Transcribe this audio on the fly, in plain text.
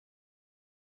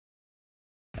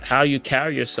how you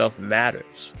carry yourself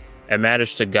matters. It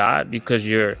matters to God because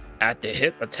you're at the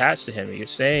hip attached to him. You're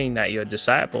saying that you're a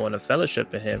disciple and a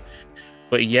fellowship in him,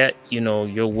 but yet,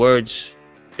 your words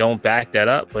don't back that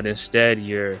up, but instead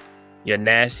you're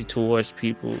nasty towards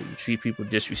people, you treat people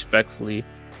disrespectfully,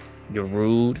 you're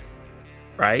rude,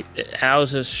 right? How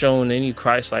is this showing any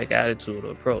Christ-like attitude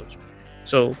or approach?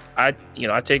 So I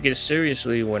take it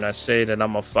seriously when I say that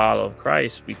I'm a follower of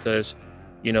Christ, because,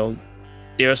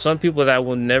 there are some people that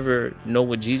will never know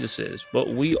what Jesus is,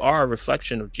 but we are a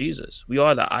reflection of Jesus. We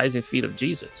are the eyes and feet of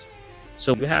Jesus.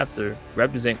 So we have to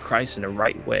represent Christ in the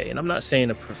right way. And I'm not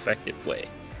saying a perfected way.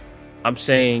 I'm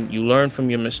saying you learn from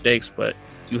your mistakes, but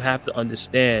you have to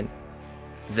understand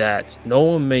that no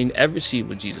one may ever see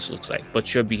what Jesus looks like,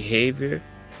 but your behavior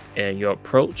and your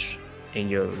approach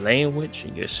and your language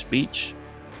and your speech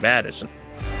matters.